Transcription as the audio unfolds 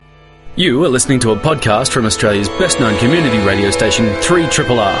You are listening to a podcast from Australia's best-known community radio station,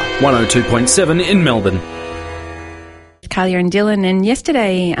 3RRR, 102.7 in Melbourne. Kalia and Dylan, and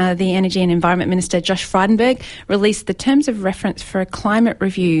yesterday the Energy and Environment Minister Josh Frydenberg released the terms of reference for a climate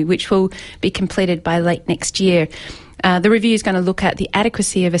review which will be completed by late next year. The review is going to look at the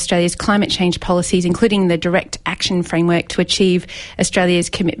adequacy of Australia's climate change policies, including the direct action framework to achieve Australia's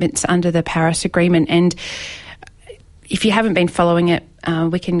commitments under the Paris Agreement. And if you haven't been following it,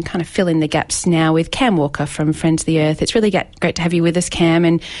 we can kind of fill in the gaps now with Cam Walker from Friends of the Earth. It's really great to have you with us, Cam.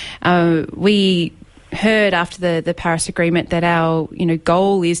 And we heard after the Paris Agreement that our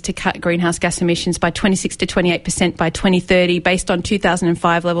goal is to cut greenhouse gas emissions by 26 to 28% by 2030 based on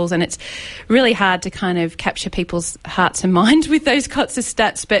 2005 levels, and it's really hard to kind of capture people's hearts and minds with those kinds of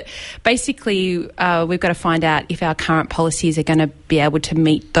stats. But basically we've got to find out if our current policies are going to be able to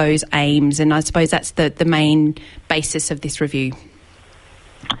meet those aims, and I suppose that's the main basis of this review.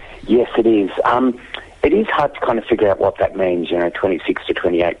 Yes, it is. It is hard to kind of figure out what that means, 26 to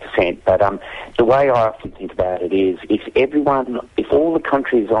 28%. But the way I often think about it is if all the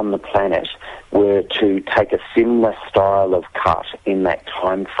countries on the planet were to take a similar style of cut in that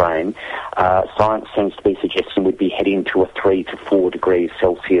time frame, science seems to be suggesting we'd be heading to a 3 to 4 degrees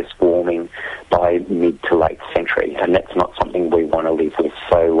Celsius warming by mid to late century. And that's not something we want to live with.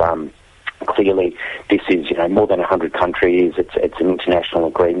 So, clearly, this is, more than 100 countries. It's an international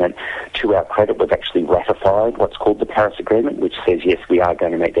agreement. To our credit, we've actually ratified what's called the Paris Agreement, which says, yes, we are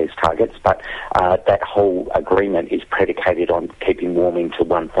going to meet these targets, but that whole agreement is predicated on keeping warming to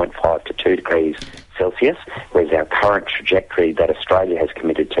 1.5 to 2 degrees Celsius, whereas our current trajectory that Australia has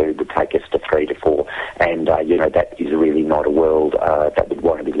committed to would take us to 3 to 4. And, that is really not a world that we'd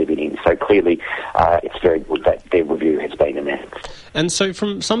want to be living in. So clearly, it's very good that their review has been announced. And so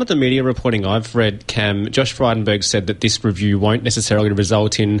from some of the media reporting I've read, Cam, Josh Frydenberg said that this review won't necessarily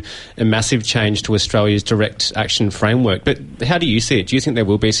result in a massive change to Australia's direct action framework. But how do you see it? Do you think there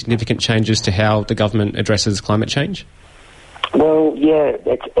will be significant changes to how the government addresses climate change? Well, yeah,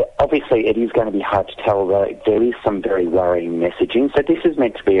 obviously it is going to be hard to tell. There is some very worrying messaging. So this is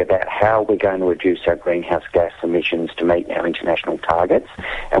meant to be about how we're going to reduce our greenhouse gas emissions to meet our international targets,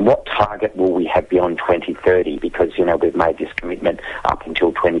 and what target will we have beyond 2030, because, we've made this commitment up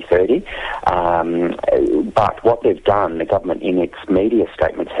until 2030. But what they've done, the government in its media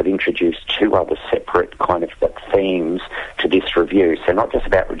statements have introduced two other separate kind of themes to this review. So not just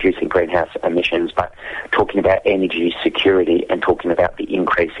about reducing greenhouse emissions, but talking about energy security and talking about the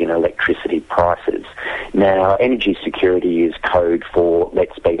increase in electricity prices. Now, energy security is code for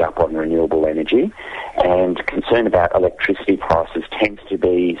let's speed up on renewable energy, and concern about electricity prices tends to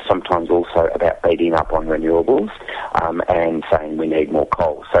be sometimes also about speeding up on renewables and saying we need more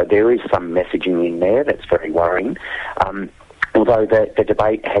coal. So there is some messaging in there that's very worrying. Although the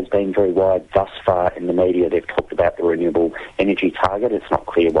debate has been very wide thus far in the media, they've talked about the renewable energy target. It's not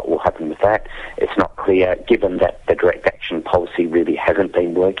clear what will happen with that. It's not clear, given that the direct action policy really hasn't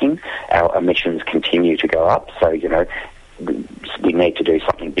been working, our emissions continue to go up. So, we need to do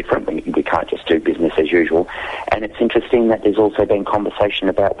something different. We can't just do business as usual. And it's interesting that there's also been conversation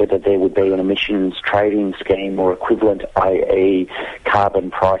about whether there would be an emissions trading scheme or equivalent, i.e. carbon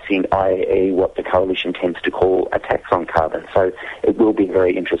pricing, i.e. what the coalition tends to call a tax on carbon. So it will be a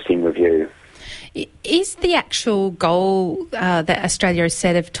very interesting review. Is the actual goal that Australia has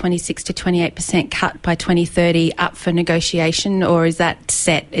set of 26 to 28% cut by 2030 up for negotiation, or is that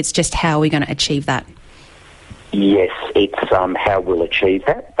set? It's just how we're going to achieve that? Yes, it's how we'll achieve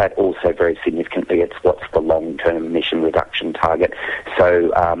that, but also very significantly it's what's the long-term emission reduction target.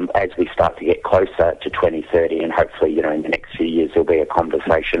 So as we start to get closer to 2030, and hopefully, in the next few years there'll be a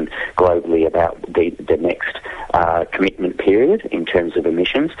conversation globally about the next commitment period in terms of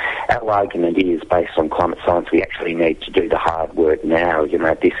emissions. Our argument is, based on climate science, we actually need to do the hard work now,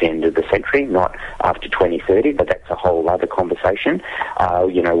 at this end of the century, not after 2030, but that's a whole other conversation.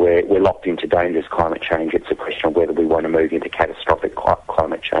 We're locked into dangerous climate change. It's a question of whether we want to move into catastrophic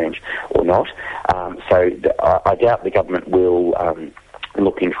climate change or not. I doubt the government will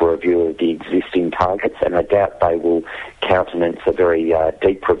look into a review of the existing targets, and I doubt they will countenance a very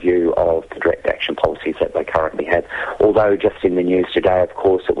deep review of the direct action policies that they currently have. Although just in the news today, of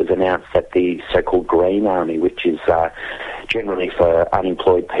course, it was announced that the so-called Green Army, which is generally for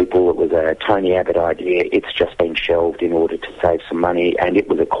unemployed people. It was a Tony Abbott idea. It's just been shelved in order to save some money, and it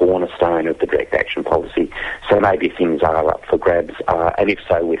was a cornerstone of the direct action policy. So maybe things are up for grabs, and if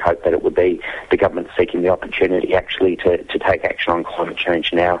so, we hope that it would be the government seeking the opportunity actually to take action on climate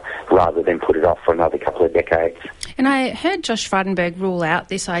change now rather than put it off for another couple of decades. And I heard Josh Frydenberg rule out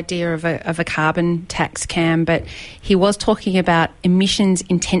this idea of a carbon tax, Cam, but he was talking about emissions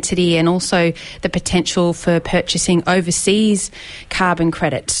intensity and also the potential for purchasing overseas carbon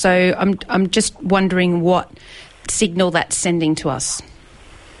credits. So I'm just wondering what signal that's sending to us.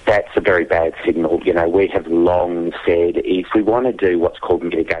 That's a very bad signal. You know, we have long said if we want to do what's called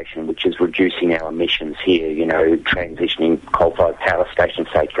mitigation, which is reducing our emissions here, you know, transitioning coal-fired power stations,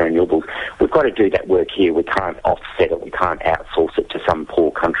 say, to renewables, we've got to do that work here. We can't offset it. We can't outsource it to some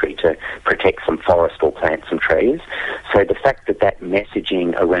poor country to protect some forest or plant some trees. So the fact that that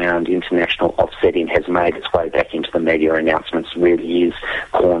messaging around international offsetting has made its way back into the media announcements really is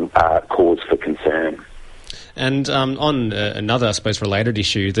cause for concern. And on another, I suppose, related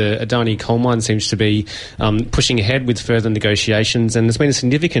issue, the Adani coal mine seems to be pushing ahead with further negotiations, and there's been a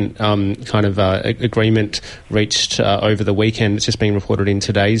significant agreement reached over the weekend. It's just been reported in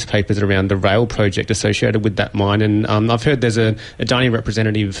today's papers around the rail project associated with that mine. And I've heard there's a Adani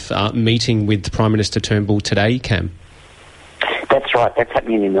representative meeting with Prime Minister Turnbull today, Cam. That's right. That's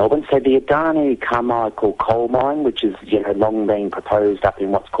happening in Melbourne. So the Adani Carmichael coal mine, which is, you know, long been proposed up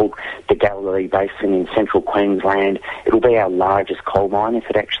in what's called the Galilee Basin in central Queensland, it'll be our largest coal mine if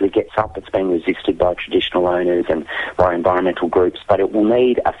it actually gets up. It's been resisted by traditional owners and by environmental groups, but it will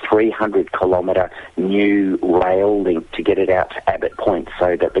need a 300-kilometre new rail link to get it out to Abbott Point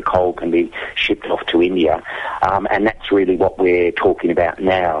so that the coal can be shipped off to India. And that's really what we're talking about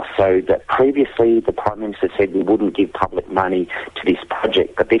now. So that previously the Prime Minister said we wouldn't give public money to this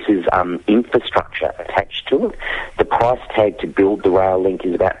project, but this is infrastructure attached to it. The price tag to build the rail link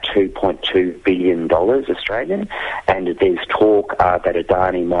is about $2.2 billion Australian, and there's talk that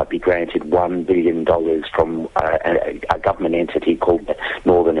Adani might be granted $1 billion from a government entity called the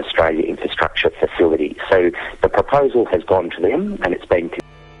Northern Australia Infrastructure Facility. So the proposal has gone to them, and it's been...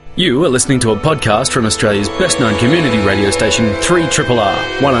 You are listening to a podcast from Australia's best-known community radio station,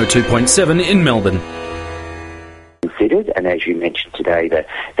 3RRR, 102.7 in Melbourne. Considered, and as you mentioned today,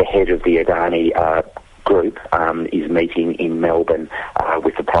 the head of the Adani group is meeting in Melbourne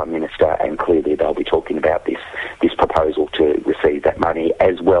with the Prime Minister, and clearly they'll be talking about this proposal to receive that money,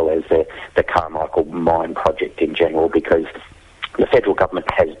 as well as the Carmichael mine project in general, because the federal government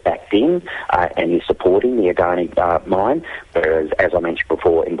has backed in and is supporting the Adani mine, whereas, as I mentioned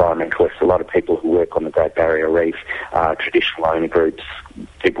before, environmentalists, a lot of people who work on the Great Barrier Reef, traditional owner groups,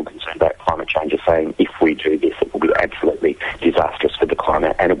 people concerned about climate change are saying if we do this, it will be absolutely disastrous for the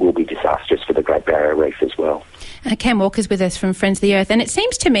climate, and it will be disastrous for the Great Barrier Reef as well. Cam Walker's with us from Friends of the Earth, and it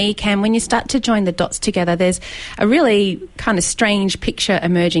seems to me, Cam, when you start to join the dots together, there's a really kind of strange picture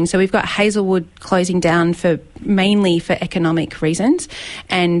emerging. So we've got Hazelwood closing down mainly for economic reasons,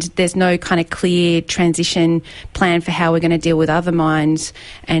 and there's no kind of clear transition plan for how we're going to deal with other mines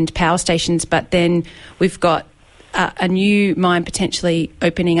and power stations. But then we've got a new mine potentially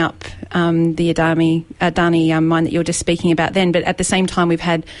opening up, the Adani mine that you were just speaking about then. But at the same time, we've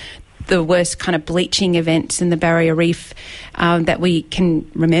had the worst kind of bleaching events in the Barrier Reef that we can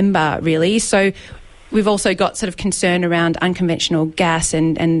remember, really. So we've also got sort of concern around unconventional gas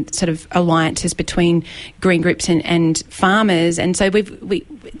and sort of alliances between green groups and farmers. And so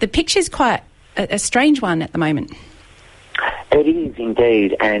the picture's quite a strange one at the moment. It is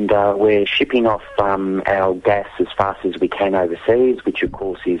indeed, and we're shipping off our gas as fast as we can overseas, which of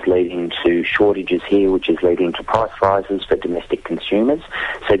course is leading to shortages here, which is leading to price rises for domestic consumers.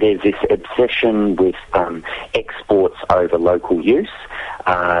 So there's this obsession with exports over local use.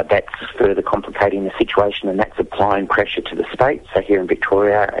 That's further complicating the situation, and that's applying pressure to the state. So here in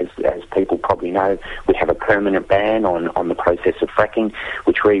Victoria, as people probably know, we have a permanent ban on the process of fracking,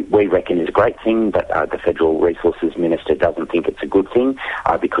 which we reckon is a great thing, but the Federal Resources Minister doesn't think it's a good thing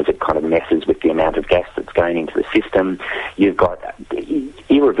because it kind of messes with the amount of gas that's going into the system. You've got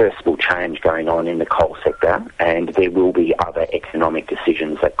irreversible change going on in the coal sector, and there will be other economic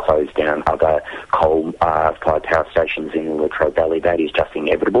decisions that close down other coal-fired power stations in the Latrobe Valley. That is just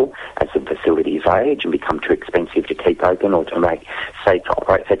inevitable as the facilities age and become too expensive to keep open or to make safe to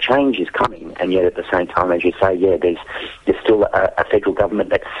operate. So change is coming, and yet at the same time, as you say, there's still a federal government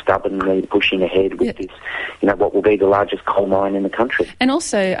that's stubbornly pushing ahead with this, what will be the largest coal mine in the country. And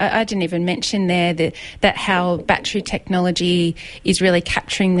also, I didn't even mention there that how battery technology is really capturing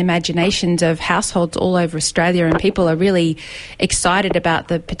capturing the imaginations of households all over Australia, and people are really excited about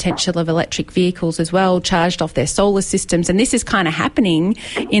the potential of electric vehicles as well, charged off their solar systems. And this is kind of happening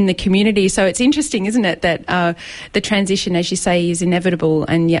in the community. So it's interesting, isn't it, that the transition, as you say, is inevitable,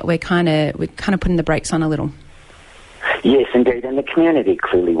 and yet we're kind of putting the brakes on a little. Yes, indeed, and the community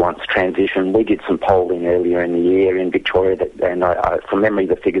clearly wants transition. We did some polling earlier in the year in Victoria, and from memory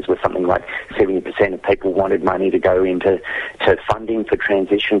the figures were something like 70% of people wanted money to go into funding for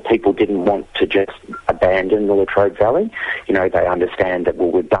transition. People didn't want to just abandon the Latrobe Valley. You know, they understand that,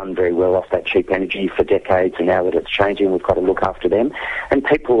 well, we've done very well off that cheap energy for decades, and now that it's changing, we've got to look after them. And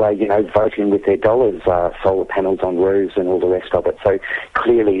people are, voting with their dollars, solar panels on roofs and all the rest of it. So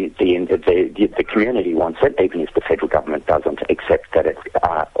clearly the community wants it, even if the federal government doesn't accept that it's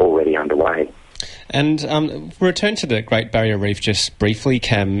already underway. And return to the Great Barrier Reef just briefly,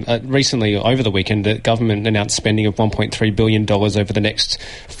 Cam. Recently, over the weekend, the government announced spending of $1.3 billion over the next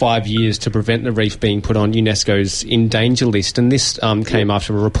 5 years to prevent the reef being put on UNESCO's in danger list. And this came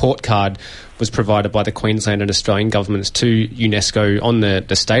after a report card was provided by the Queensland and Australian governments to UNESCO on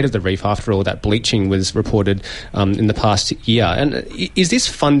the state of the reef after all that bleaching was reported in the past year. And is this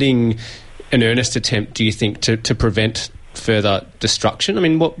funding an earnest attempt, do you think, to prevent further destruction? I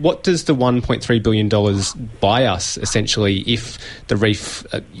mean, what does the $1.3 billion buy us, essentially, if the reef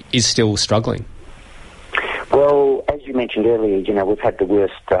is still struggling? Well, as you mentioned earlier, we've had the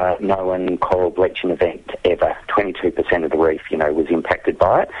worst known coral bleaching event ever. 22% of the reef, was impacted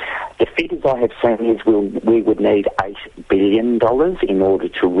by it. The figures I have seen is we would need $8 billion in order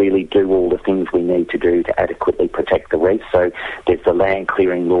to really do all the things we need to do to adequately protect the reef. So there's the land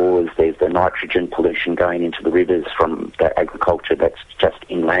clearing laws, there's the nitrogen pollution going into the rivers from the agriculture that's just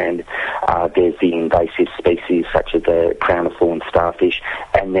inland, there's the invasive species such as the crown of thorns starfish,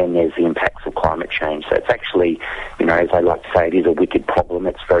 and then there's the impacts of climate change. So it's actually, as I like to say, it is a wicked problem.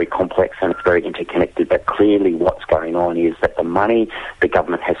 It's very complex and it's very interconnected, but clearly what's going on is that the money the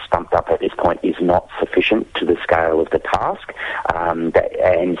government has stumped up at this point is not sufficient to the scale of the task,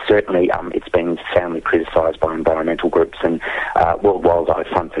 and certainly it's been soundly criticised by environmental groups, and World Wildlife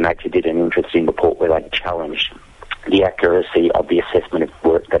Fund for Nature did an interesting report where they challenged the accuracy of the assessment of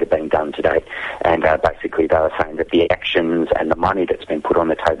work that had been done to date, and basically they were saying that the actions and the money that's been put on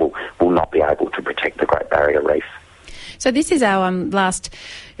the table will not be able to protect the Great Barrier Reef. So this is our last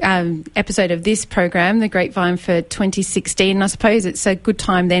episode of this program, the Grapevine for 2016. And I suppose it's a good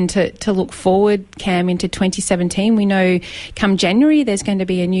time then to look forward, Cam, into 2017. We know come January there's going to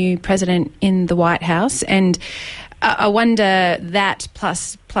be a new president in the White House, and I wonder that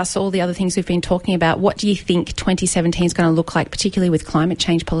plus all the other things we've been talking about, what do you think 2017 is going to look like, particularly with climate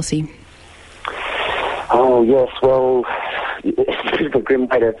change policy? Oh, yes, well, it's a grim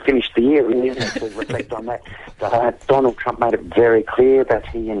way to finish the year, really, isn't it, to reflect on that. Donald Trump made it very clear that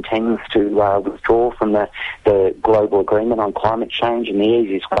he intends to withdraw from the global agreement on climate change, and the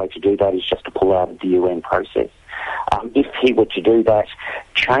easiest way to do that is just to pull out of the UN process. If he were to do that,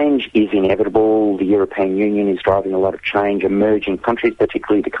 change is inevitable. The European Union is driving a lot of change. Emerging countries,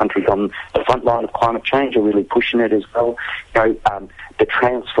 particularly the countries on the front line of climate change, are really pushing it as well. The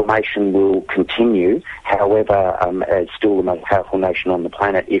transformation will continue. However, it's still the most powerful nation on the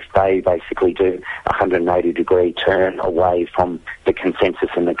planet. If they basically do a 180-degree turn away from the consensus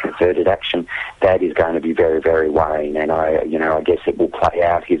and the concerted action, that is going to be very, very worrying. And I guess it will play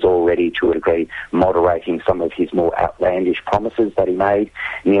out. He's already, to a degree, moderating some of his more outlandish promises that he made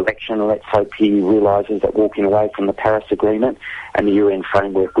in the election. Let's hope he realises that walking away from the Paris Agreement and the UN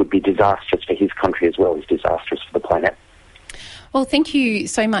framework would be disastrous for his country as well as disastrous for the planet. Well, thank you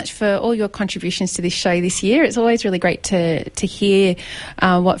so much for all your contributions to this show this year. It's always really great to hear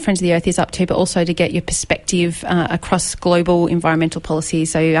what Friends of the Earth is up to, but also to get your perspective across global environmental policy.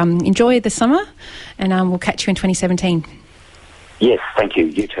 So enjoy the summer, and we'll catch you in 2017. Yes, thank you.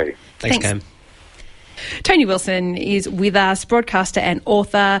 You too. Thanks, Cam. Tony Wilson is with us, broadcaster and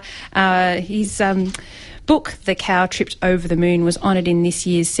author. His book, The Cow Tripped Over the Moon, was honoured in this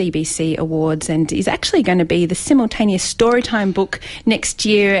year's CBC Awards and is actually going to be the simultaneous Storytime book next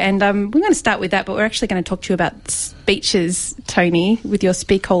year. And we're going to start with that, but we're actually going to talk to you about speeches, Tony, with your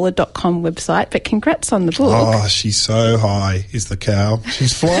speakholer.com website. But congrats on the book. Oh, she's so high, is the cow.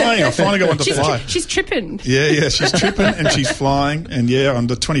 She's flying. I finally got one to fly. She's tripping. Yeah, she's tripping and she's flying. And, on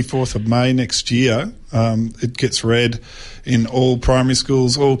the 24th of May next year, it gets read in all primary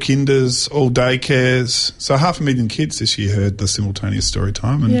schools, all kinders, all daycares. So 500,000 kids this year heard the simultaneous story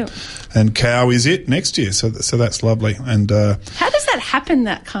time, and Cow is it next year. So that's lovely. And how does that happen?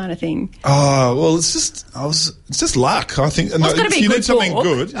 That kind of thing. Oh well, it's just just luck, I think. Well, it's gotta be you a good need something book.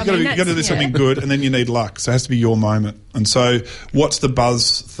 good. You've got to do something good, and then you need luck. So it has to be your moment. And so what's the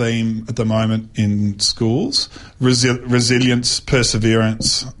buzz theme at the moment in schools? Resilience,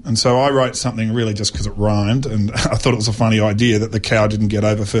 perseverance. And so I wrote something really just because it rhymed, and I thought it was a funny idea that the cow didn't get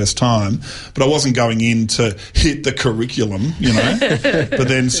over first time. But I wasn't going in to hit the curriculum, you know. But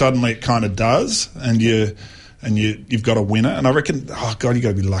then suddenly it kind of does, and you've got a winner. And I reckon, oh God, you got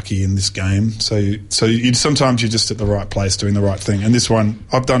to be lucky in this game. So sometimes you're just at the right place doing the right thing. And this one,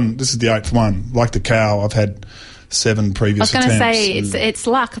 this is the 8th one. Like the cow, I've had 7 previous attempts. I was going to say it's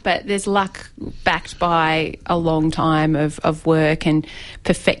luck, but there's luck backed by a long time of work and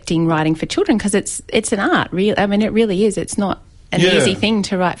perfecting writing for children, because it's an art. Really, I mean, it really is. It's not an easy thing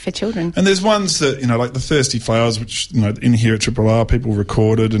to write for children. And there's ones that, you know, like the Thirsty Flowers, which, you know, in here at Triple R, people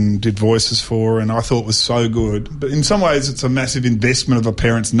recorded and did voices for, and I thought was so good. But in some ways, it's a massive investment of a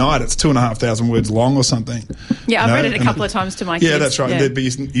parent's night. It's 2,500 words long or something. Yeah, I've read it a couple of times to my kids. Yeah, that's right. Yeah. But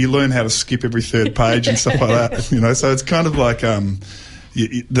you learn how to skip every third page and stuff like that. You know, so it's kind of like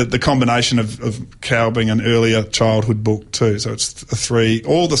the combination of Cow being an earlier childhood book too. So it's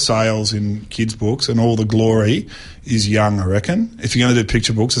all the sales in kids' books and all the glory is young, I reckon. If you're going to do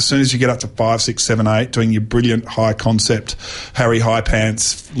picture books, as soon as you get up to 5, 6, 7, 8, doing your brilliant high concept, Harry High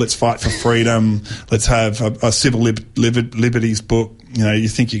Pants, let's fight for freedom, let's have a civil liberties book, you know, you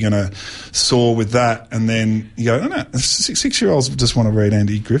think you're going to soar with that, and then you go, oh no, 6-year-olds just want to read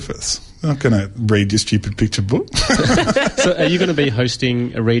Andy Griffiths. They're not going to read your stupid picture book. So are you going to be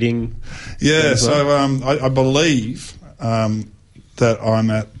hosting a reading? Yeah, so I believe that I'm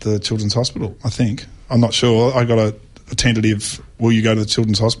at the Children's Hospital, I think. I'm not sure. I got a tentative, will you go to the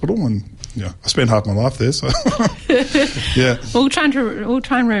Children's Hospital? And yeah, I spent half my life there, so yeah. We'll try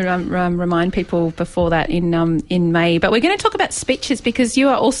and remind people before that in May. But we're going to talk about speeches, because you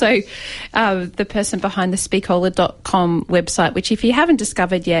are also the person behind the speakola.com website, which, if you haven't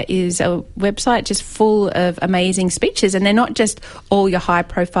discovered yet, is a website just full of amazing speeches. And they're not just all your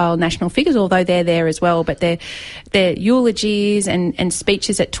high-profile national figures, although they're there as well, but they're eulogies and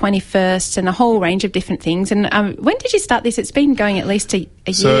speeches at 21st and a whole range of different things. And when did you start this? It's been going at least a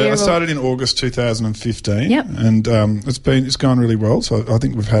year. So I started in August 2015, yep. And it's gone really well. So I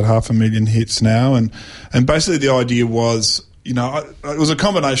think we've had 500,000 hits now, and basically the idea was, you know, it was a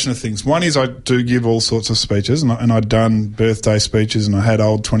combination of things. One is I do give all sorts of speeches, and I'd done birthday speeches, and I had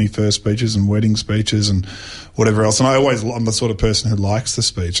old 21st speeches and wedding speeches and whatever else. And I'm the sort of person who likes the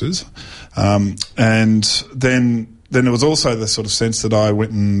speeches, and then there was also the sort of sense that I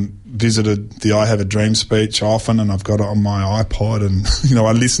went and visited the I Have a Dream speech often, and I've got it on my iPod, and, you know,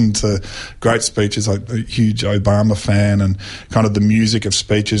 I listen to great speeches. I'm a huge Obama fan, and kind of the music of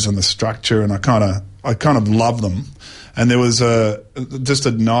speeches and the structure, and I kind of love them. And there was just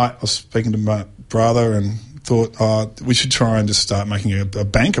a night I was speaking to my brother and thought, we should try and just start making a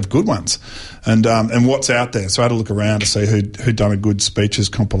bank of good ones, and what's out there. So I had to look around to see who'd done a good speeches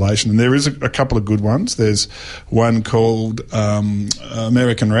compilation, and there is a couple of good ones. There's one called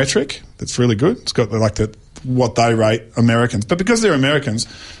American Rhetoric that's really good. It's got what they rate Americans, but because they're Americans,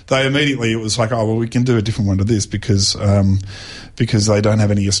 it was like, oh well, we can do a different one to this because they don't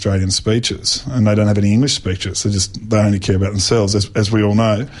have any Australian speeches and they don't have any English speeches. They only care about themselves, as we all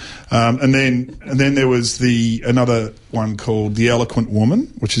know. And then there was another one called The Eloquent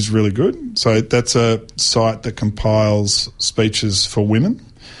Woman, which is really good. So that's a site that compiles speeches for women,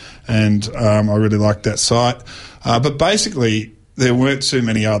 and I really like that site. But basically, there weren't too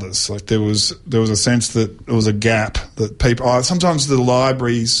many others. Like there was a sense that there was a gap that people. Sometimes the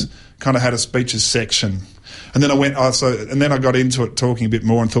libraries kind of had a speeches section, and then I got into it talking a bit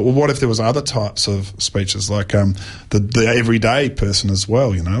more and thought, well, what if there was other types of speeches, like the everyday person as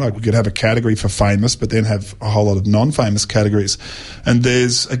well? You know, like we could have a category for famous, but then have a whole lot of non-famous categories. And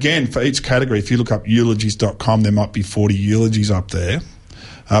there's, again, for each category, if you look up eulogies.com, there might be 40 eulogies up there,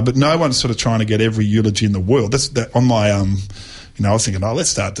 but no one's sort of trying to get every eulogy in the world. That's on my you know, I was thinking, let's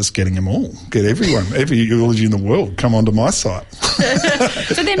start just getting them all. Get every eulogy in the world, come onto my site.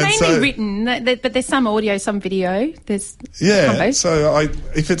 So they're mainly written, but there's some audio, some video. There's combos. So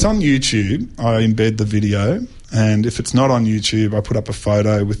if it's on YouTube, I embed the video, and if it's not on YouTube, I put up a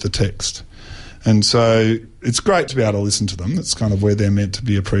photo with the text. And so it's great to be able to listen to them. That's kind of where they're meant to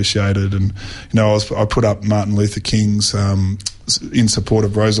be appreciated. And, you know, I put up Martin Luther King's in support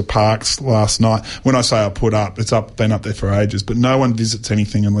of Rosa Parks last night. When I say I put up, it's been up there for ages, but no one visits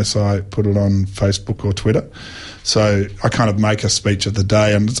anything unless I put it on Facebook or Twitter. So I kind of make a speech of the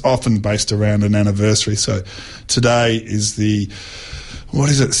day, and it's often based around an anniversary. So today is the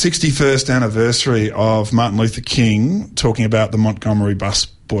 61st anniversary of Martin Luther King talking about the Montgomery bus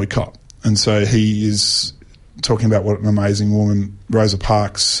boycott. And so he is talking about what an amazing woman Rosa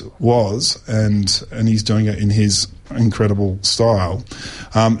Parks was, and he's doing it in his incredible style.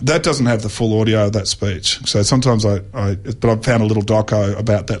 That doesn't have the full audio of that speech. So sometimes but I've found a little doco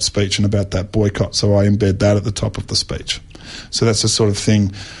about that speech and about that boycott, so I embed that at the top of the speech. So that's the sort of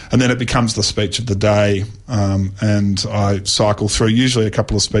thing. And then it becomes the speech of the day, and I cycle through usually a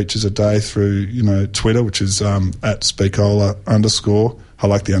couple of speeches a day through, Twitter, which is at Speakola _ I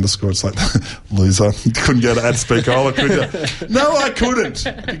like the underscore. It's like, loser. You couldn't go to @Speakola, could you? No, I couldn't,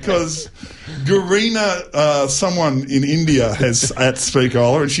 because Garina, someone in India, has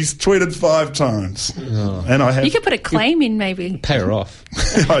 @Speakola, and she's tweeted 5 times. Oh. And I have. You could put a claim in, maybe. Pay her off.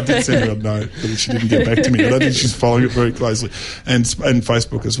 I did send her a note, but she didn't get back to me. But I think she's following it very closely, and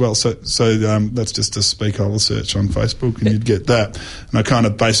Facebook as well. So that's just a Speakola search on Facebook, and you'd get that. And I kind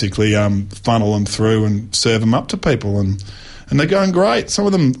of basically funnel them through and serve them up to people, and they're going great. Some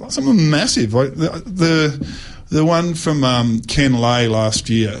of them massive. Like the one from Ken Lay last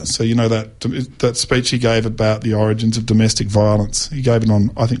year. So that speech he gave about the origins of domestic violence. He gave it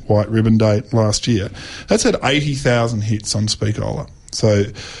on, I think, White Ribbon Day last year. That's had 80,000 hits on Speakola. So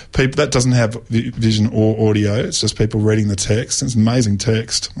that doesn't have vision or audio. It's just people reading the text. It's amazing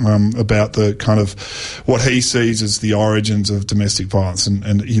text about the kind of what he sees as the origins of domestic violence,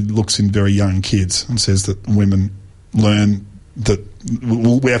 and he looks in very young kids and says that women learn that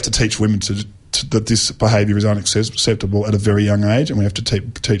we have to teach women that this behaviour is unacceptable at a very young age, and we have to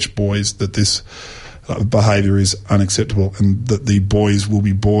teach boys that this behaviour is unacceptable, and that the boys will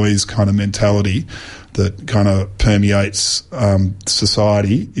be boys kind of mentality that kind of permeates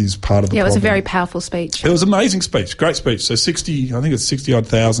society is part of the problem. Yeah, it was a very powerful speech. It was an amazing speech, great speech. So 60-odd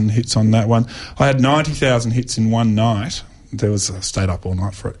thousand hits on that one. I had 90,000 hits in one night. I stayed up all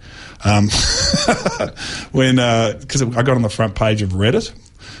night for it. Because I got on the front page of Reddit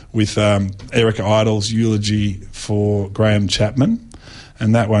with Erica Idle's eulogy for Graham Chapman,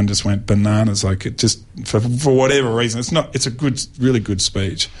 and that one just went bananas. Like, it just, for whatever reason, it's a really good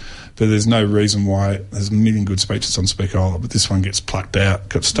speech, but there's no reason why. There's a million good speeches on Speakola, but this one gets plucked out,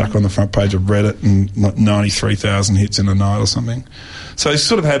 got stuck on the front page of Reddit, and 93,000 hits in a night or something. So you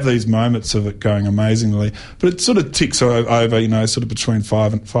sort of have these moments of it going amazingly, but it sort of ticks over, sort of between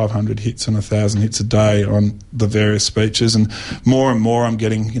 500 hits and 1,000 hits a day on the various speeches, and more I'm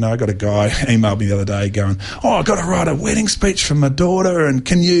getting, I got a guy emailed me the other day going, I've got to write a wedding speech for my daughter, and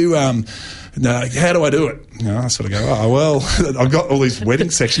can you, how do I do it? I sort of go, I've got all these wedding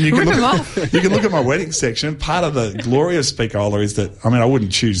sections. You can look at my wedding section. Part of the glory of Speakola is that, I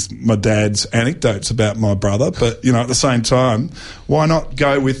wouldn't choose my dad's anecdotes about my brother, but, at the same time, why not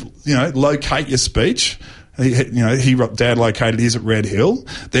go with, locate your speech. Dad located his at Red Hill.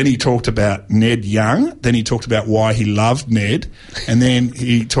 Then he talked about Ned Young. Then he talked about why he loved Ned. And then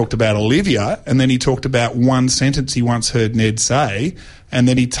he talked about Olivia. And then he talked about one sentence he once heard Ned say. And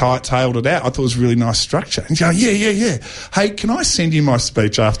then he tailed it out. I thought it was a really nice structure. And he's going, yeah. Hey, can I send you my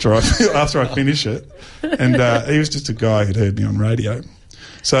speech after I finish it? And he was just a guy who'd heard me on radio.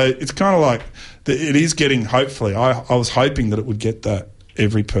 So it's kind of like, it is getting, hopefully, I was hoping that it would get that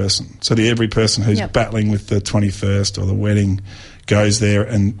every person. So every person who's battling with the 21st or the wedding goes there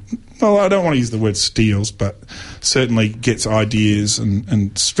and, I don't want to use the word steals, but certainly gets ideas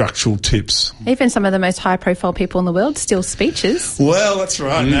and structural tips. Even some of the most high-profile people in the world steal speeches. Well, that's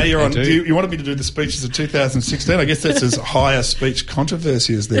right. Now you're on. You wanted me to do the speeches of 2016. I guess that's as high a speech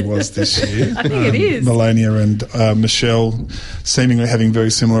controversy as there was this year. I think it is. Melania and Michelle seemingly having very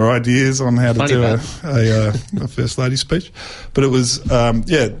similar ideas on how to do a First Lady speech. But it was,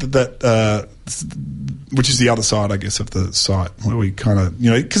 which is the other side, I guess, of the site, where we kind of,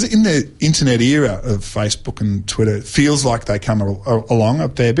 because in the internet era of Facebook and Twitter, it feels like they come along a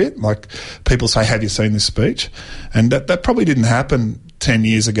fair bit. Like, people say, have you seen this speech? And that probably didn't happen 10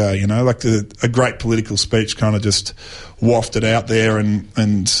 years ago, like a great political speech kind of just wafted out there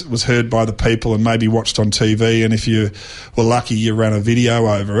and was heard by the people and maybe watched on TV. And if you were lucky, you ran a video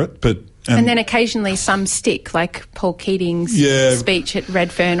over it. And then occasionally some stick, like Paul Keating's speech at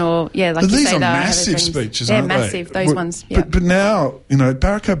Redfern, or like you say, these are massive speeches, aren't they? They're massive, those ones. Yeah. But now,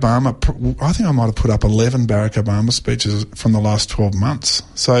 Barack Obama, I think I might have put up 11 Barack Obama speeches from the last 12 months.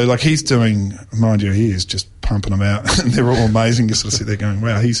 So, like, he's doing, mind you, he is just pumping them out, and they're all amazing. You sort of sit there going,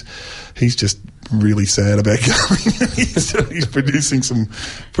 wow, he's just really sad about going. He's producing some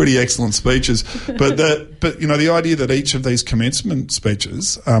pretty excellent speeches. But the idea that each of these commencement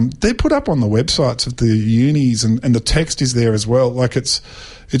speeches, they're put up on the websites of the unis, and the text is there as well. Like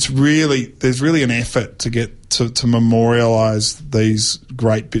there's really an effort to get to memorialise these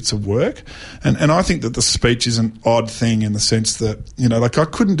great bits of work, and I think that the speech is an odd thing in the sense that I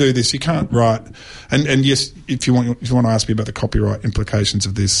couldn't do this. You can't write, and yes, if you want to ask me about the copyright implications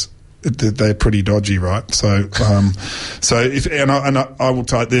of this, they're pretty dodgy, right? So, I will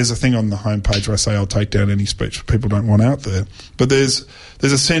take. There's a thing on the homepage where I say I'll take down any speech people don't want out there, but there's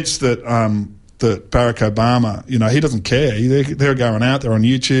a sense that that Barack Obama, he doesn't care. They're going out there on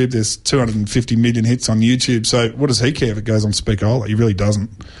YouTube. There's 250 million hits on YouTube. So what does he care if it goes on Speakola? He really doesn't.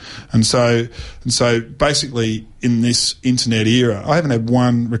 And so basically in this internet era, I haven't had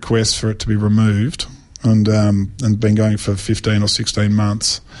one request for it to be removed, and been going for 15 or 16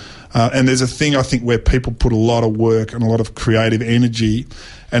 months. And there's a thing, I think, where people put a lot of work and a lot of creative energy,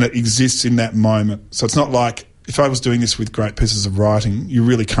 and it exists in that moment. So it's not like, if I was doing this with great pieces of writing, you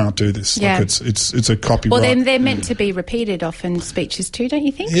really can't do this. Yeah. Like it's a copyright. Well, then they're meant to be repeated often, speeches too, don't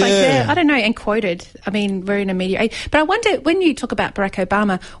you think? Yeah. I don't know, and quoted. I mean, we're in a media age. But I wonder, when you talk about Barack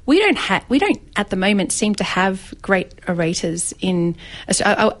Obama, we don't at the moment seem to have great orators in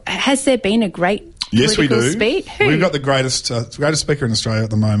Australia. Has there been a great Yes, we do. Speak? Who? We've got the greatest speaker in Australia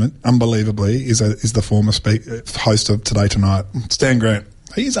at the moment, unbelievably, is the former host of Today Tonight, Stan Grant.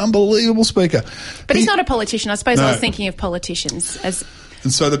 He's an unbelievable speaker. But he's not a politician. I suppose I was thinking of politicians as...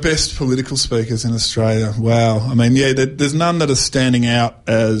 And so the best political speakers in Australia, wow. I mean, there's none that are standing out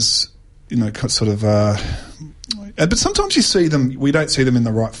as, sort of... but sometimes you see them, we don't see them in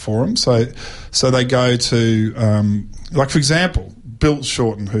the right forum. So they go to, like, for example, Bill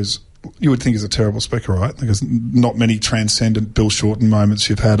Shorten, who's... you would think is a terrible speaker, right? There's not many transcendent Bill Shorten moments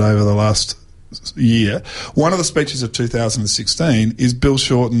you've had over the last year. One of the speeches of 2016 is Bill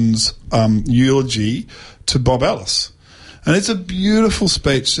Shorten's eulogy to Bob Ellis. And it's a beautiful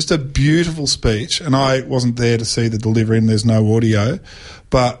speech, just a beautiful speech. And I wasn't there to see the delivery, and there's no audio.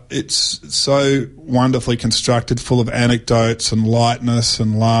 But it's so wonderfully constructed, full of anecdotes and lightness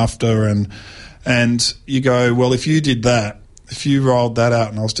and laughter. And you go, well, if you did that, if you rolled that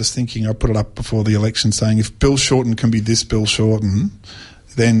out, and I was just thinking, I put it up before the election saying, if Bill Shorten can be this Bill Shorten,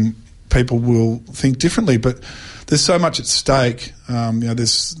 then people will think differently. But there's so much at stake.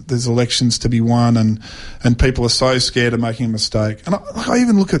 There's elections to be won, and people are so scared of making a mistake. And I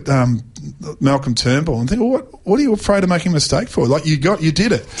even look at Malcolm Turnbull and think, well, what are you afraid of making a mistake for? Like, you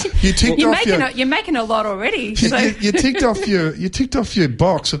did it. You ticked you're making a lot already. So. You ticked off your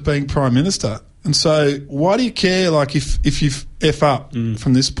box of being Prime Minister. And so why do you care, like, if you F up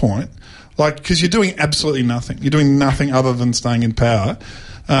from this point? Like, because you're doing absolutely nothing. You're doing nothing other than staying in power.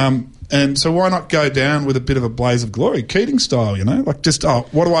 And so why not go down with a bit of a blaze of glory, Keating style, Like, just,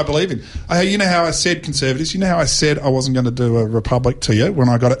 what do I believe in? You know how I said Conservatives? You know how I said I wasn't going to do a Republic to you when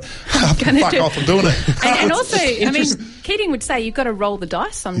I got it? Fuck off, I'm doing it. And also, I mean, Keating would say you've got to roll the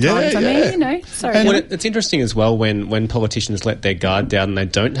dice sometimes. Sorry. Well, it's interesting as well when politicians let their guard down and they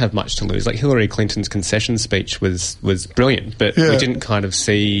don't have much to lose. Like Hillary Clinton's concession speech was brilliant, but we didn't kind of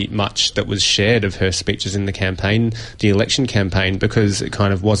see much that was shared of her speeches in the election campaign, because it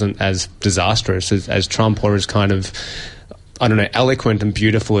kind of wasn't as disastrous as Trump, or as kind of, I don't know, eloquent and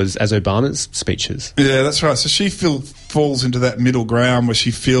beautiful as Obama's speeches. Yeah, that's right. So she falls into that middle ground where she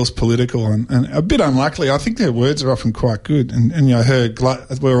feels political and a bit unlucky. I think their words are often quite good. And her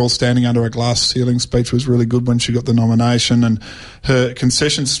we're all standing under a glass ceiling speech was really good when she got the nomination, and her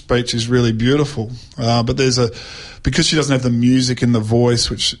concession speech is really beautiful. But because she doesn't have the music and the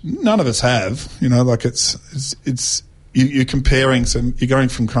voice, which none of us have, like it's you're comparing you're going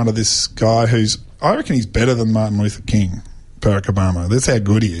from kind of this guy who's, I reckon he's better than Martin Luther King, Barack Obama. That's how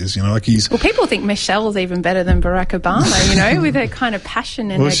good he is, like he's... Well, people think Michelle's even better than Barack Obama, with her kind of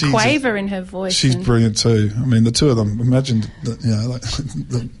passion and her quaver in her voice. She's brilliant too. I mean, the two of them, imagine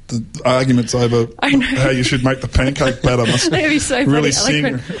the arguments over how you should make the pancake batter must be so really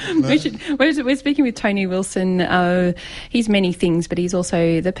sing. We're speaking with Tony Wilson. He's many things, but he's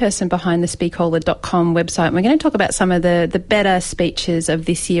also the person behind the speakola.com website. And we're going to talk about some of the better speeches of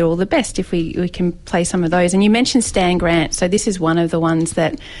this year, or the best, if we can play some of those. And you mentioned Stan Grant, so this is one of the ones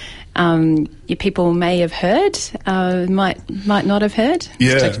that people may have heard, might not have heard.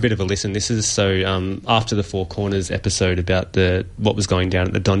 Yeah. Let's take a bit of a listen. This is after the Four Corners episode about what was going down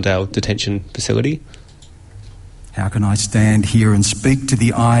at the Dondale detention facility. How can I stand here and speak to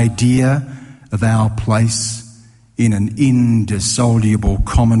the idea of our place in an indissoluble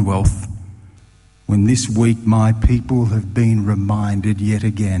commonwealth when this week my people have been reminded yet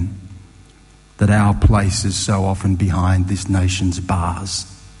again that our place is so often behind this nation's bars.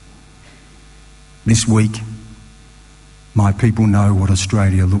 This week, my people know what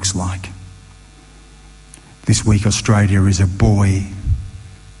Australia looks like. This week, Australia is a boy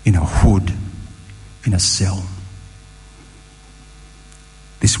in a hood, in a cell.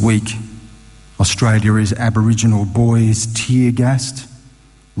 This week, Australia is Aboriginal boys tear-gassed,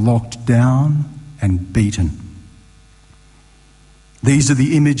 locked down and beaten. These are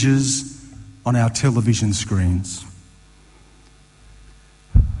the images on our television screens.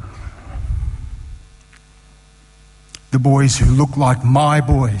 The boys who look like my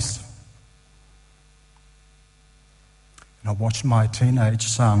boys. And I watched my teenage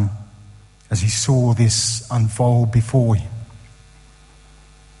son as he saw this unfold before him.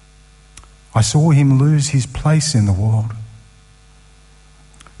 I saw him lose his place in the world.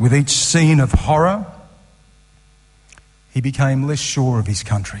 With each scene of horror, he became less sure of his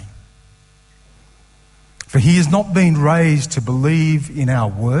country. For he has not been raised to believe in our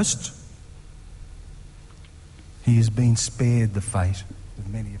worst. He has been spared the fate of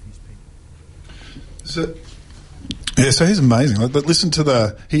many of his people. So he's amazing. But listen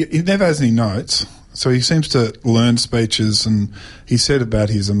to he never has any notes, so he seems to learn speeches, and he said about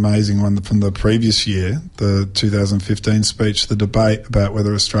his amazing one from the previous year, the 2015 speech, the debate about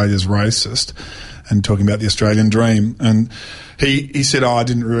whether Australia's racist, and talking about the Australian dream. And he said, I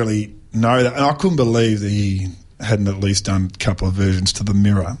didn't really know that. And I couldn't believe that he hadn't at least done a couple of versions to the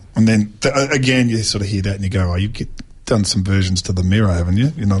Mirror. And then, again, you sort of hear that and you go, you've done some versions to the Mirror, haven't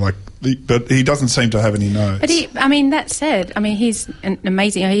you? You know, but he doesn't seem to have any notes. But that said, he's an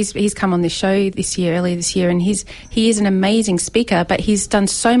amazing. He's come on this show earlier this year, and he is an amazing speaker. But he's done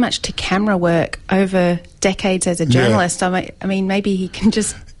so much to camera work over decades as a journalist. Yeah. Maybe he can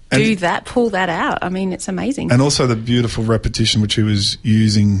just pull that out. It's amazing. And also the beautiful repetition which he was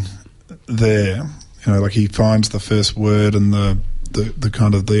using there. You know, like he finds the first word and the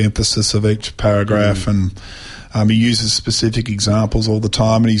kind of the emphasis of each paragraph, and he uses specific examples all the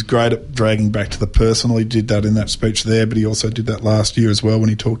time, and he's great at dragging back to the personal. He did that in that speech there, but he also did that last year as well when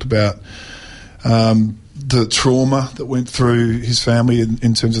he talked about the trauma that went through his family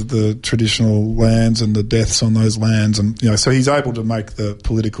in terms of the traditional lands and the deaths on those lands. And, so he's able to make the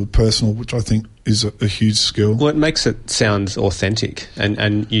political personal, which I think is a huge skill. Well, it makes it sound authentic,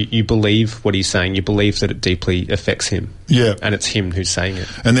 and you believe what he's saying. You believe that it deeply affects him. Yeah. And it's him who's saying it.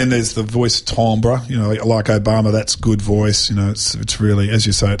 And then there's the voice timbre, like Obama, that's good voice. It's really, as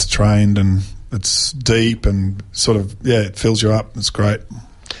you say, it's trained and it's deep and sort of, it fills you up. It's great.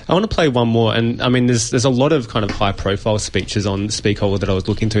 I want to play one more, and there's a lot of kind of high-profile speeches on Speakholder that I was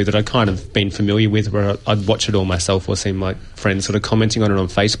looking through that I'd kind of been familiar with, where I'd watch it all myself or seen my friends sort of commenting on it on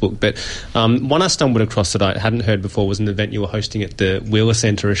Facebook. But one I stumbled across that I hadn't heard before was an event you were hosting at the Wheeler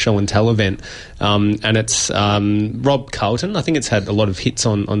Centre, a show and tell event, and it's Rob Carlton. I think it's had a lot of hits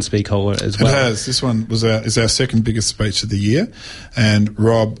on Speakholder as well. It has. This one is our second biggest speech of the year, and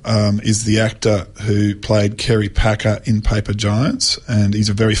Rob is the actor who played Kerry Packer in Paper Giants, and he's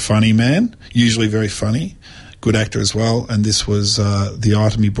a very funny man, usually very funny, good actor as well, and this was the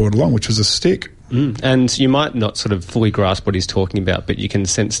item he brought along, which was a stick. And you might not sort of fully grasp what he's talking about, but you can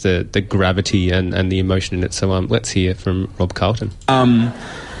sense the gravity and the emotion in it. So let's hear from Rob Carlton.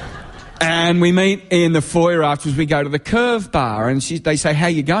 And we meet in the foyer afterwards. We go to the Curve Bar, and they say, how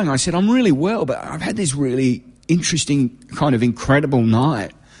you going? I said, I'm really well, but I've had this really interesting, kind of incredible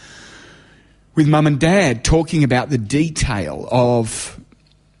night with Mum and Dad talking about the detail of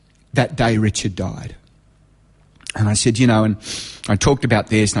that day Richard died. And I said, and I talked about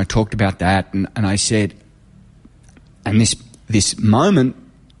this and I talked about that, and I said, and this moment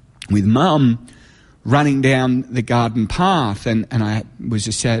with Mum running down the garden path, and I was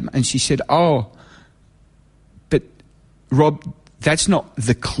just sad, and she said, but Rob, that's not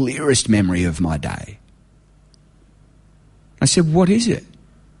the clearest memory of my day. I said, what is it?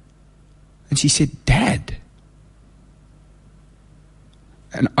 And she said, Dad.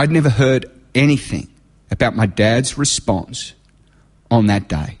 And I'd never heard anything about my dad's response on that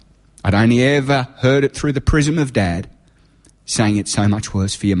day. I'd only ever heard it through the prism of Dad saying it's so much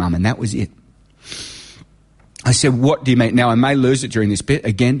worse for your mum, and that was it. I said, what do you mean? Now, I may lose it during this bit.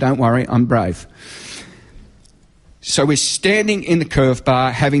 Again, don't worry, I'm brave. So we're standing in the Curve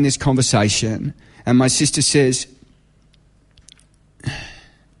Bar having this conversation, and my sister says,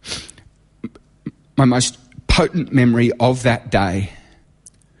 my most potent memory of that day,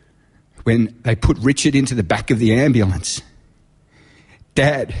 when they put Richard into the back of the ambulance,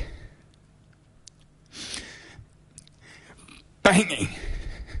 Dad banging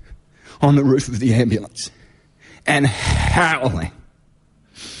on the roof of the ambulance and howling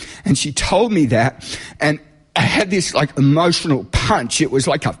And she told me that, and I had this like emotional punch. It was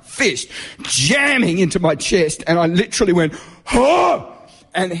like a fist jamming into my chest, and I literally went, oh!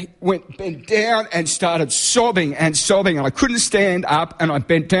 And bent down and started sobbing, and I couldn't stand up, and I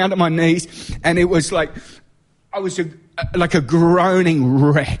bent down to my knees, and it was like I was like a groaning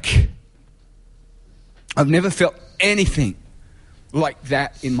wreck. I've never felt anything like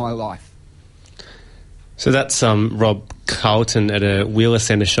that in my life. So that's Rob Carlton at a Wheeler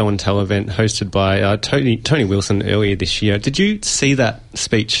Centre show and tell event hosted by Tony Wilson earlier this year. Did you see that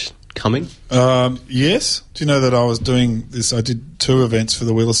speech coming? Yes. Do you know that I was doing this? I did 2 events for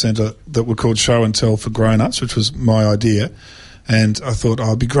the Wheeler Centre that were called Show and Tell for Grown-Ups, which was my idea. And I thought,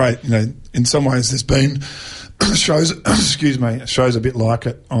 it'd be great. You know, in some ways there's been shows a bit like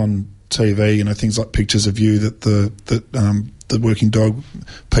it on TV, you know, things like Pictures of You that the Working Dog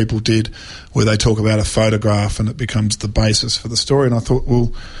people did, where they talk about a photograph and it becomes the basis for the story. And I thought,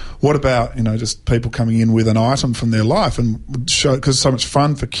 well, what about, you know, just people coming in with an item from their life and show, because it's so much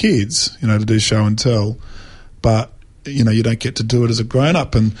fun for kids, you know, to do show and tell, but, you know, you don't get to do it as a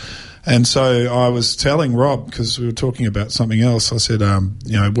grown-up. And so I was telling Rob, because we were talking about something else, I said,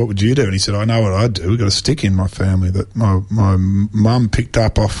 you know, what would you do? And he said, I know what I'd do. We've got a stick in my family that my mum picked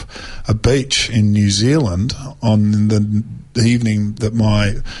up off a beach in New Zealand on the evening that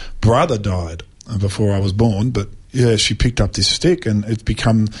my brother died before I was born. But, yeah, she picked up this stick, and it's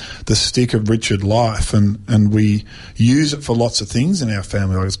become the stick of Richard life, and we use it for lots of things in our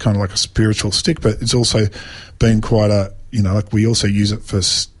family. Like, it's kind of like a spiritual stick, but it's also been quite a, you know, like we also use it for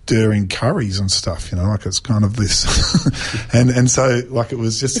stirring curries and stuff, you know, like it's kind of this. and so, like, it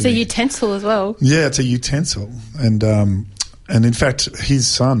was just... It's a utensil as well. Yeah, it's a utensil. And in fact, his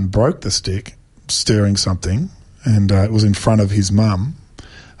son broke the stick stirring something, and it was in front of his mum.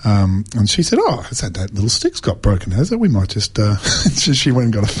 And she said, that little stick's got broken, has it? We might just... she went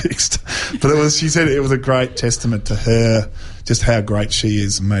and got it fixed. But she said it was a great testament to her, just how great she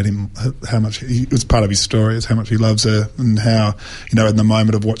is, and made him, how much... It was part of his story, is how much he loves her, and how, you know, in the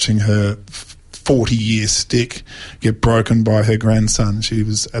moment of watching her 40-year stick get broken by her grandson, she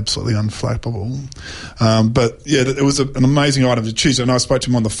was absolutely unflappable. But, yeah, it was an amazing item to choose. And I spoke to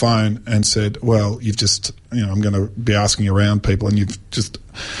him on the phone and said, well, you've just... You know, I'm going to be asking around people, and you've just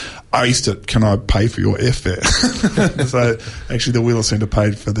iced it. Can I pay for your airfare? So actually, the Wheeler Centre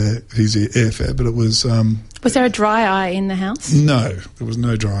paid for his airfare, but it was... Was there a dry eye in the house? No, there was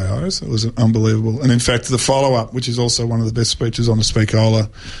no dry eyes. It was unbelievable. And in fact, the follow-up, which is also one of the best speeches on the Speakola,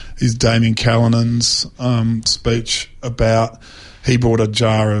 is Damien Callinan's speech about... He brought a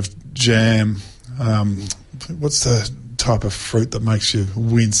jar of jam. What's the type of fruit that makes you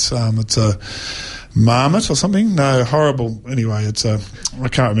wince? It's a... marmot or something? No, horrible. Anyway, I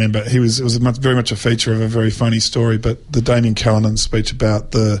can't remember. It was very much a feature of a very funny story. But the Damien Callanan speech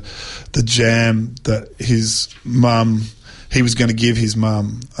about the jam that his mum, he was going to give his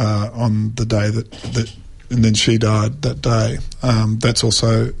mum on the day that, and then she died that day. That's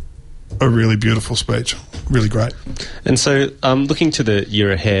also a really beautiful speech. Really great. And so, looking to the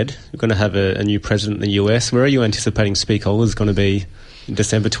year ahead, we're going to have a new president in the US. Where are you anticipating Speakola is going to be in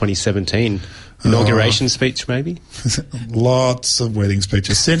December 2017? Inauguration speech, maybe? Lots of wedding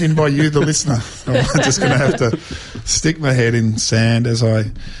speeches sent in by you, the listener. I'm just going to have to stick my head in sand, as I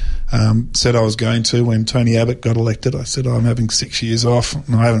said I was going to when Tony Abbott got elected. I said, I'm having 6 years off,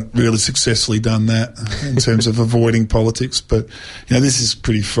 and I haven't really successfully done that in terms of avoiding politics. But, you know, this is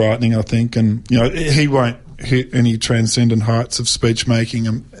pretty frightening, I think. And, you know, he won't hit any transcendent heights of speech making,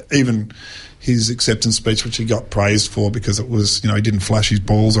 and even his acceptance speech, which he got praised for because it was, you know, he didn't flash his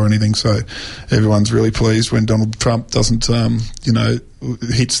balls or anything. So everyone's really pleased when Donald Trump doesn't, you know,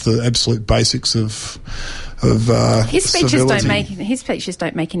 hits the absolute basics of his speeches civility. His speeches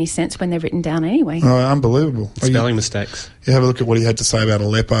don't make any sense when they're written down anyway. Oh, unbelievable. Spelling mistakes. You have a look at what he had to say about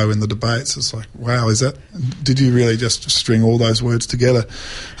Aleppo in the debates. It's like, wow, did you really just string all those words together?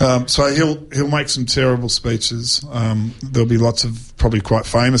 So he'll make some terrible speeches. There'll be lots of probably quite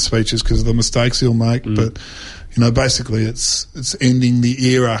famous speeches because of the mistakes he'll make. But, you know, basically it's ending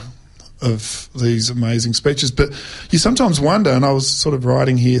the era of these amazing speeches. But you sometimes wonder, and I was sort of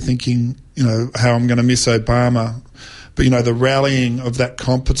writing here thinking, you know, how I'm going to miss Obama, but, you know, the rallying of that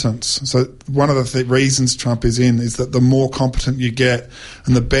competence. So one of the reasons Trump is in is that the more competent you get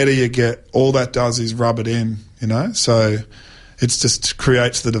and the better you get, all that does is rub it in, you know. So it's just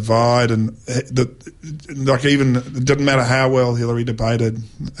creates the divide, and like, even it doesn't matter how well Hillary debated,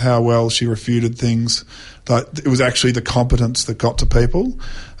 how well she refuted things. Like, it was actually the competence that got to people,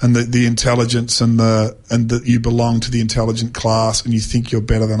 and the intelligence, and that you belong to the intelligent class, and you think you're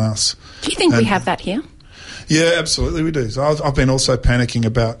better than us. Do you think we have that here? Yeah, absolutely we do. So I've been also panicking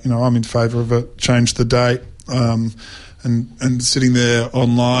about, I'm in favour of a change the date, and sitting there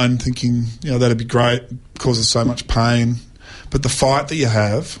online thinking, that'd be great, causes so much pain. But the fight that you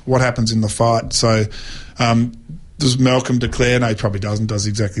have, what happens in the fight? So does Malcolm declare? No, he probably doesn't, does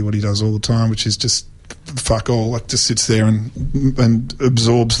exactly what he does all the time, which is just fuck all, like just sits there and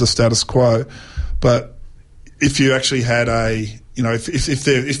absorbs the status quo. But if you actually had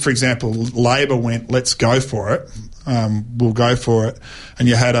if for example Labor went, let's go for it, we'll go for it, and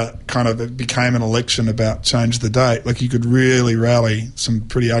you had it became an election about change the date, like you could really rally some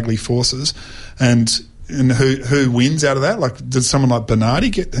pretty ugly forces, and who wins out of that? Like, does someone like Bernardi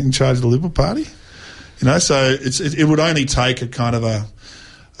get in charge of the Liberal Party? So it would only take a kind of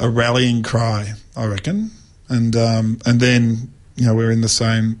a rallying cry, I reckon, and then we're in the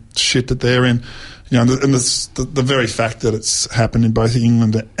same shit that they're in. And the very fact that it's happened in both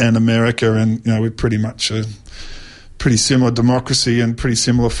England and America, and we're pretty much a pretty similar democracy and pretty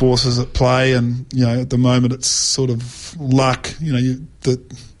similar forces at play, and at the moment it's sort of luck.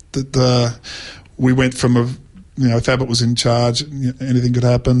 That we went from if Abbott was in charge, anything could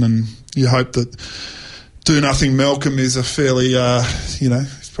happen, and you hope that do nothing Malcolm is a fairly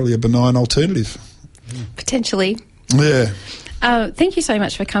it's probably a benign alternative. Potentially. Yeah. Thank you so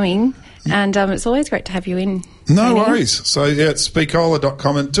much for coming. And it's always great to have you in. No worries. So, it's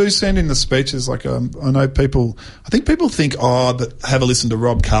speakola.com, and do send in the speeches. Like, I know people think that have a listen to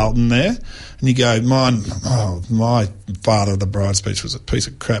Rob Carlton there, and you go, my Father of the Bride speech was a piece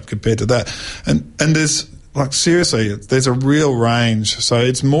of crap compared to that. And there's, like, seriously, there's a real range. So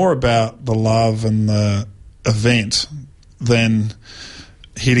it's more about the love and the event than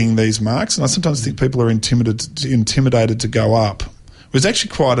hitting these marks. And I sometimes think people are intimidated to go up. It was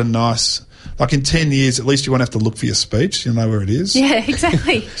actually quite a nice, like in 10 years, at least you won't have to look for your speech. You'll know where it is. Yeah,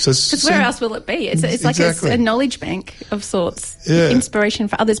 exactly. Because where else will it be? It's like a knowledge bank of sorts, inspiration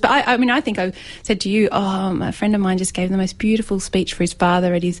for others. But I think I said to you, a friend of mine just gave the most beautiful speech for his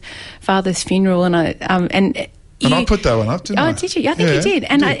father at his father's funeral, and I put that one up, didn't I? Oh, did you? I think you did.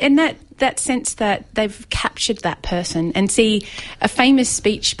 And that sense that they've captured that person, and see a famous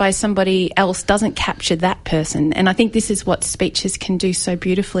speech by somebody else doesn't capture that person. And I think this is what speeches can do so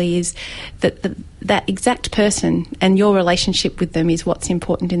beautifully, is that that exact person and your relationship with them is what's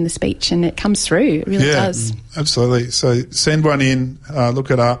important in the speech, and it comes through. It really does. Absolutely. So send one in,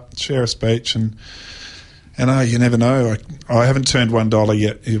 look it up, share a speech, and you never know. I haven't turned $1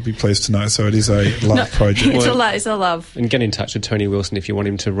 yet. You'll be pleased to know. So it is a love project. It's a love. And get in touch with Tony Wilson if you want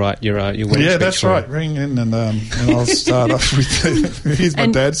him to write your wedding speech. Yeah, that's right. Ring in and I'll start off with here's my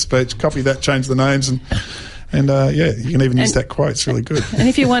dad's speech. Copy that, change the names, and you can even use that quote. It's really good. And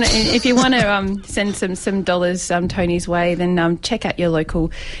if you want to send some dollars Tony's way, then check out your local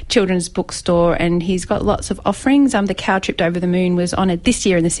children's bookstore, and he's got lots of offerings. The Cow Tripped Over the Moon was honoured this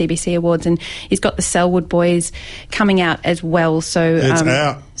year in the CBC Awards, and he's got the Selwood Boys coming out as well. So it's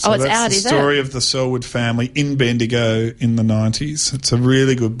out. So it's that's out. The story of the Selwood family in Bendigo in the 90s. It's a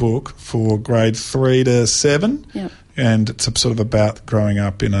really good book for grade 3 to 7, and it's sort of about growing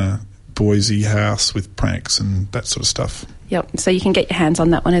up in a Boise house with pranks and that sort of stuff. Yep, so you can get your hands on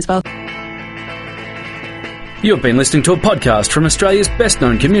that one as well. You've been listening to a podcast from Australia's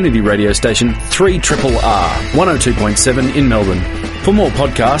best-known community radio station, 3RRR, 102.7 in Melbourne. For more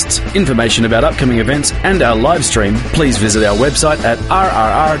podcasts, information about upcoming events and our live stream, please visit our website at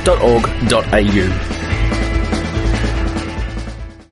rrr.org.au.